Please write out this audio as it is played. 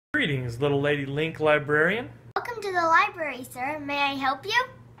Greetings, little lady Link librarian. Welcome to the library, sir. May I help you?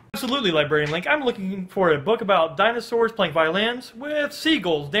 Absolutely, Librarian Link. I'm looking for a book about dinosaurs playing violins with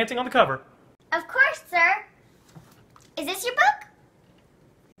seagulls dancing on the cover. Of course, sir. Is this your book?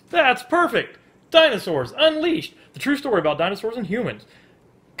 That's perfect! Dinosaurs Unleashed, the true story about dinosaurs and humans.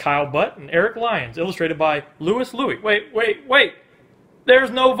 Kyle Butt and Eric Lyons, illustrated by Louis Louis. Wait! There's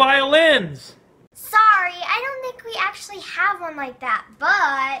no violins! Sorry, I don't think we actually have one like that,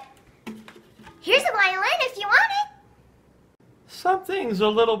 but here's a violin if you want it. Something's a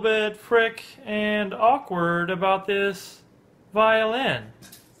little bit frick and awkward about this violin.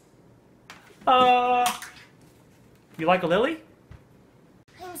 You like a lily?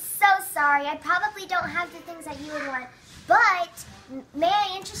 I'm so sorry. I probably don't have the things that you would want, but may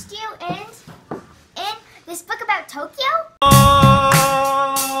I interest you in this book about Tokyo?